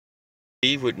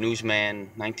Steve with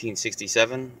Newsman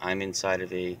 1967. I'm inside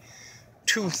of a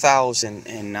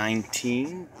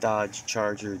 2019 Dodge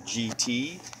Charger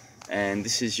GT, and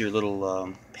this is your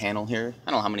little panel here.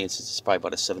 I don't know how many inches. It's probably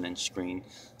about a 7-inch screen,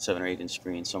 7 or 8-inch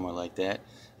screen, somewhere like that.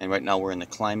 And right now we're in the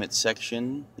climate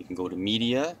section. You can go to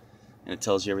media, and it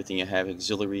tells you everything you have: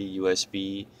 auxiliary,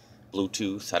 USB,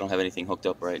 Bluetooth. I don't have anything hooked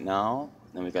up right now.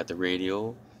 Then we've got the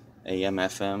radio, AM,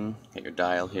 FM. Got your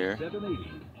dial here.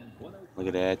 Look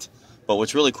at that. But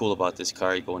what's really cool about this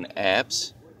car, you go into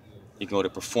apps, you can go to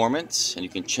performance, and you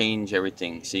can change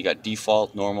everything. So you got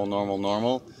default, normal, normal,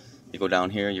 normal. You go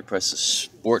down here, you press the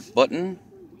sport button.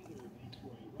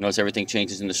 Notice everything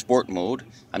changes into sport mode.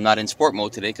 I'm not in sport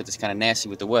mode today because it's kind of nasty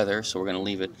with the weather, so we're going to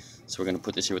leave it. So we're going to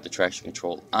put this here with the traction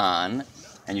control on,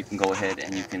 and you can go ahead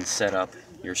and you can set up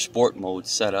your sport mode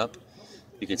setup.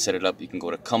 You can set it up. You can go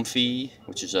to comfy,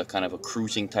 which is a kind of a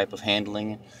cruising type of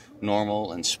handling,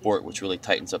 normal, and sport, which really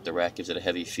tightens up the rack, gives it a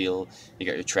heavy feel. You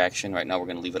got your traction. Right now we're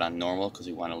going to leave it on normal because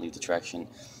we want to leave the traction.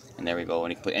 And there we go.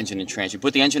 And you can put engine and trans. You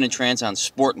put the engine and trans on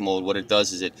sport mode. What it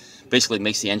does is it basically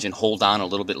makes the engine hold on a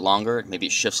little bit longer. Maybe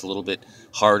it shifts a little bit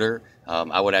harder.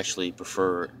 I would actually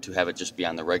prefer to have it just be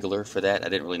on the regular for that. I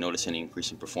didn't really notice any increase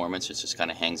in performance. It just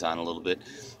kind of hangs on a little bit.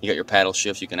 You got your paddle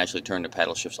shifts. You can actually turn the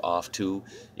paddle shifts off too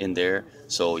in there.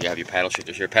 So you have your paddle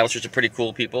shifters here. Paddle shifts are pretty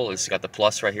cool, people. It's got the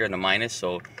plus right here and the minus.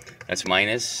 So that's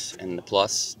minus and the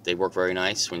plus. They work very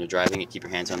nice when you're driving. You keep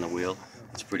your hands on the wheel.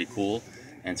 It's pretty cool.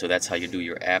 And so that's how you do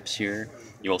your apps here.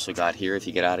 You also got here, if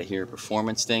you get out of here,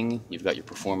 performance thing. You've got your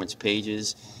performance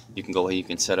pages. You can go ahead, you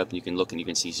can set up, you can look, and you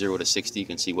can see 0 to 60. You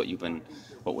can see what you've been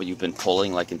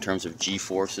pulling, like in terms of G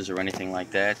forces or anything like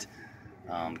that.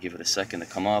 Give it a second to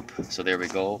come up. So there we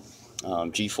go.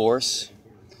 G force.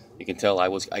 You can tell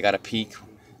I got a peak.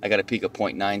 I got a peak of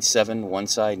 0.97 one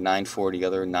side, 9.4 the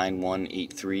other,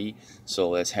 9.183.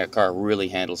 So this car really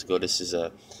handles good. This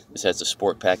has the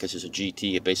sport package. It's a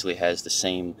GT. It basically has the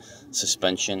same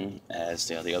suspension as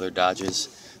the other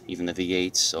Dodges, even the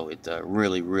V8s. So it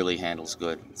really, really handles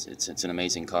good. It's an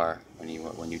amazing car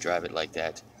when you drive it like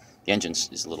that. The engine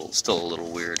is still a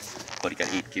little weird, but it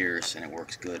got 8 gears and it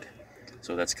works good.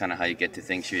 So that's kind of how you get to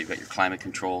things here. You've got your climate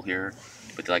control here.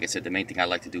 But like I said, the main thing I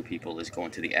like to do, people, is go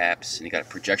into the apps. And you got a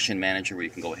projection manager where you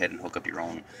can go ahead and hook up your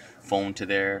own phone to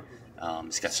there.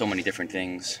 It's got so many different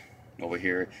things over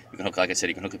here. You can hook, like I said,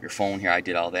 you can hook up your phone here. I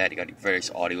did all that. You got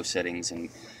various audio settings and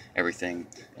everything.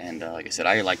 And like I said,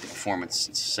 I like the performance.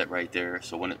 It's set right there.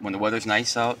 So when the weather's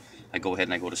nice out, I go ahead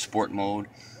and I go to sport mode.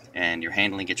 And your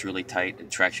handling gets really tight. The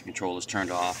traction control is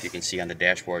turned off. You can see on the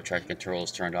dashboard, traction control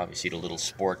is turned off. You see the little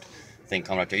sport thing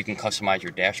coming up there. You can customize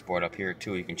your dashboard up here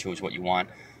too. You can choose what you want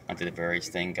onto the various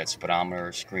thing. Got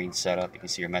speedometer, screen setup. You can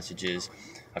see your messages.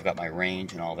 I've got my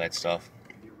range and all that stuff.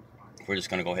 We're just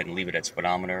going to go ahead and leave it at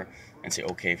speedometer and say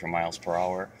OK for miles per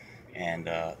hour. And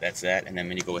that's that. And then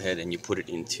when you go ahead and you put it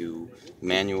into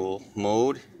manual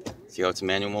mode, see how it's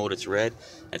manual mode, it's red.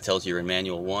 It tells you you're in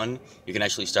manual 1. You can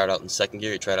actually start out in 2nd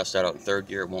gear. You try to start out in 3rd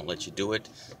gear, it won't let you do it.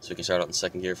 So you can start out in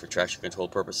 2nd gear for traction control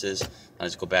purposes. I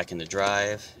just go back into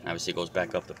drive, and obviously it goes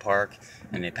back up to park.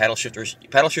 And the paddle shifters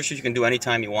you can do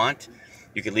anytime you want.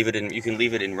 You can leave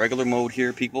it in regular mode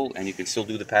here, people, and you can still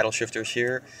do the paddle shifters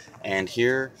here. And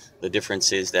here, the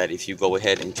difference is that if you go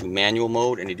ahead into manual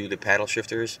mode and you do the paddle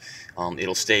shifters,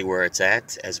 it'll stay where it's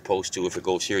at, as opposed to if it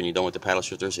goes here and you're done with the paddle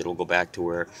shifters, it'll go back to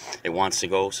where it wants to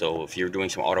go. So if you're doing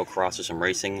some autocross or some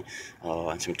racing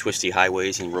on some twisty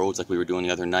highways and roads like we were doing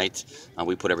the other night,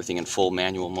 we put everything in full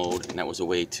manual mode, and that was a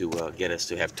way to get us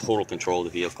to have total control of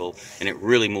the vehicle. And it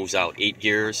really moves out 8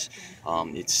 gears.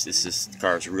 This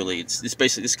car is really,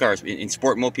 this car is in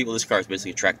sport mode, people. This car is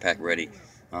basically track pack ready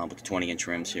with the 20-inch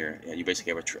rims here. Yeah, you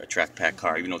basically have a track pack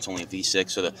car, even though it's only a V6,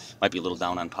 so that might be a little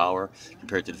down on power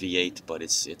compared to the V8. But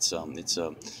it's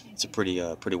a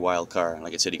pretty wild car. And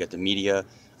like I said, you got the media.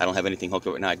 I don't have anything hooked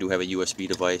up right now. I do have a USB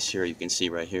device here. You can see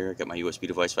right here. I got my USB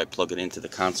device. If I plug it into the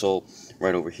console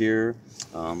right over here,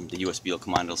 the USB will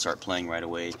come on. It'll start playing right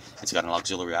away. It's got an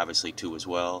auxiliary, obviously, too, as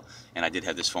well. And I did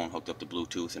have this phone hooked up to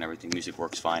Bluetooth and everything. Music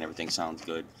works fine. Everything sounds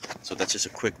good. So that's just a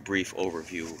quick, brief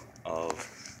overview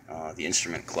of the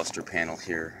instrument cluster panel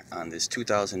here on this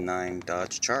 2009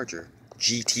 Dodge Charger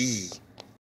GT.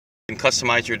 You can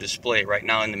customize your display. Right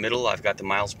now in the middle, I've got the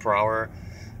miles per hour.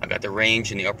 I've got the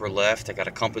range in the upper left. I got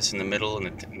a compass in the middle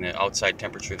and the outside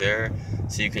temperature there.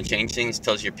 So you can change things. It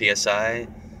tells you your PSI.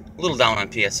 A little down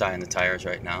on PSI on the tires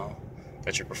right now.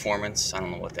 Got your performance. I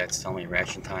don't know what that's telling me.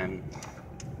 Reaction time.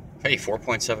 Hey,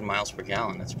 4.7 miles per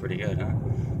gallon. That's pretty good, huh?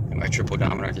 And my trip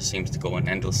odometer just seems to go in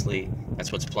endlessly.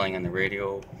 That's what's playing on the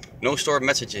radio. No stored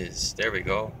messages. There we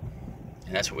go.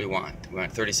 And that's what we want. We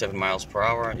want 37 miles per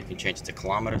hour. You can change it to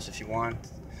kilometers if you want.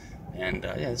 And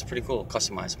yeah, it's pretty cool,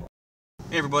 customizable.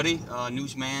 Hey everybody,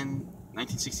 Newsman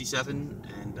 1967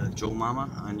 and Joe Mama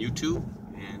on YouTube.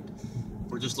 And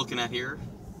we're just looking at here.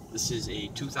 This is a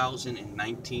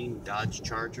 2019 Dodge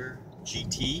Charger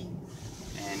GT.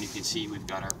 And you can see we've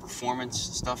got our performance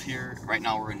stuff here. Right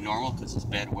now we're in normal because it's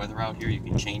bad weather out here. You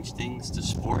can change things to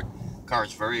sport. The car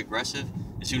is very aggressive.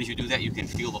 As soon as you do that, you can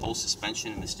feel the whole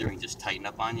suspension and the steering just tighten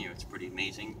up on you. It's pretty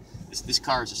amazing. This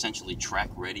car is essentially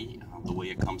track ready, the way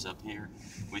it comes up here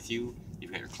with you.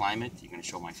 You've got your climate. You're going to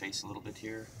show my face a little bit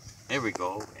here. There we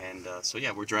go. And so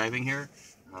yeah, we're driving here.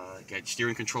 Got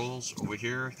steering controls over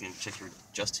here. You can check your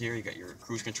adjust here. You got your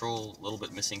cruise control, a little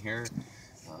bit missing here.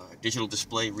 Digital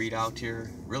display readout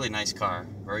here. Really nice car.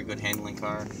 Very good handling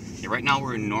car. Yeah, right now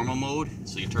we're in normal mode,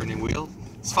 so you turn the wheel.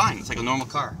 It's fine. It's like a normal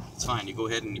car. It's fine. You go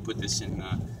ahead and you put this in.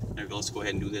 There we go. Let's go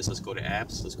ahead and do this. Let's go to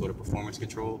apps. Let's go to performance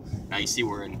control. Now you see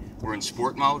we're in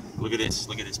sport mode. Look at this.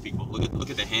 Look at this, people.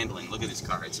 Look at the handling. Look at this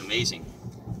car. It's amazing.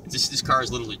 This car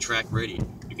is literally track ready.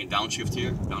 You can downshift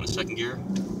here, down to second gear,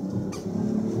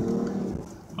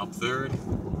 up third,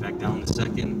 back down to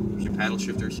second. There's your paddle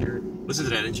shifters here. Listen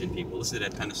to that engine, people. Listen to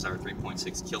that Pentastar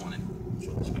 3.6 killing it.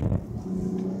 Show this way.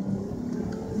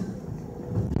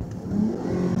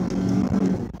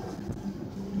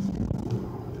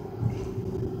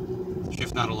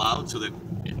 Shift not allowed, so that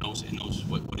it knows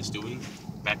what it's doing.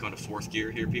 Back on to fourth gear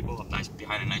here, people. Up nice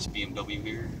behind a nice BMW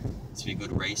here. This would be a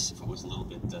good race if it was a little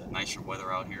bit nicer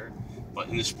weather out here. But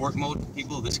in the sport mode,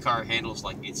 people, this car handles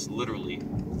like it's literally.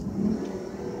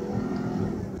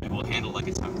 It will handle like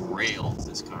it's on rails.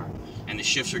 This car, and the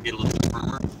shifts are get a little bit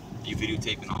firmer. You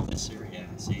videotaping all this here, yeah.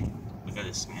 See, look at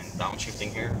this, man.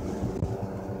 Downshifting here.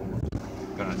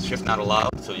 Gonna shift not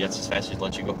allowed, so that's as fast as it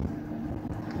lets you go.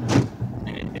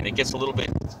 And it gets a little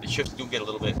bit. The shifts do get a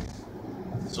little bit.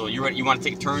 So you're ready, you want to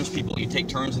take turns, people. You take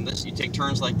turns in this. You take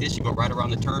turns like this. You go right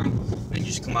around the turn, then you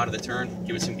just come out of the turn,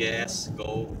 give it some gas,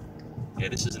 go. Yeah,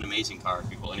 this is an amazing car,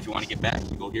 people. And if you want to get back,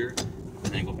 you go here, and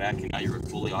then go back, and now you're in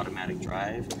fully automatic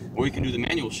drive. Or you can do the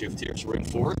manual shift here. So we're in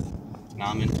fourth.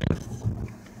 Now I'm in fifth.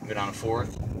 Go down to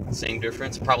fourth. Same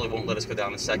difference. Probably won't let us go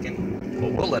down to second.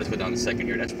 But will let us go down to second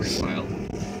here. That's pretty wild.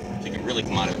 So you can really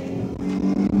come out of it.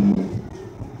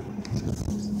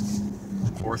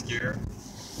 Fourth gear.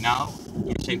 Now,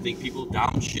 do the same thing, people.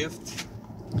 Downshift.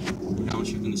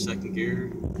 Downshift in the second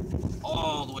gear.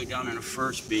 All the way down in the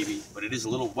first, baby. But it is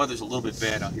weather's a little bit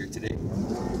bad out here today.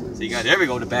 So you got, there we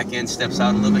go, the back end steps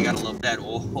out a little bit. You gotta love that.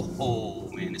 Oh,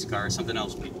 man, this car is something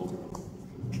else, people.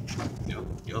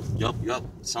 Yup.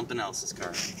 Something else, this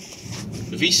car.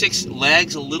 The V6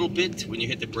 lags a little bit when you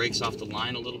hit the brakes off the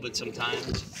line a little bit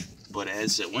sometimes. But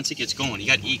once it gets going, you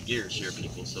got 8 gears here,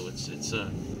 people. So it's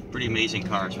a pretty amazing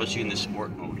car, especially in the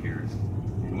sport mode here.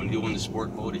 And when you go in the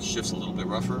sport mode, it shifts a little bit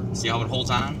rougher. See how it holds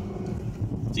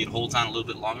on? See, it holds on a little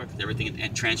bit longer because everything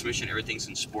and transmission, everything's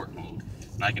in sport mode.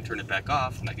 And I can turn it back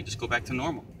off, and I can just go back to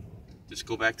normal. Just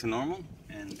go back to normal,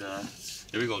 and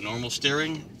there we go. Normal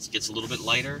steering. It gets a little bit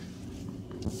lighter.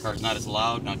 The car's not as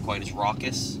loud, not quite as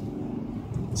raucous.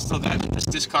 Still got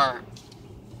this car.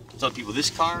 Tell people this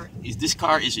car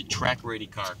is a track-ready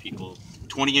car, people.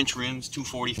 20-inch rims,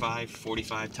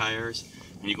 245 tires,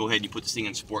 and you go ahead and you put this thing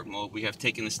in sport mode. We have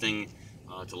taken this thing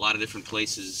to a lot of different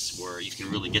places where you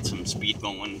can really get some speed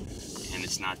going, and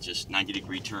it's not just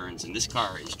 90-degree turns. And this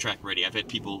car is track-ready. I've had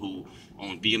people who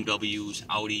own BMWs,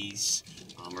 Audis,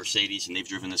 Mercedes, and they've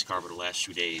driven this car for the last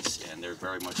 2 days, and they're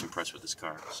very much impressed with this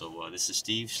car. So this is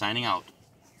Steve signing out.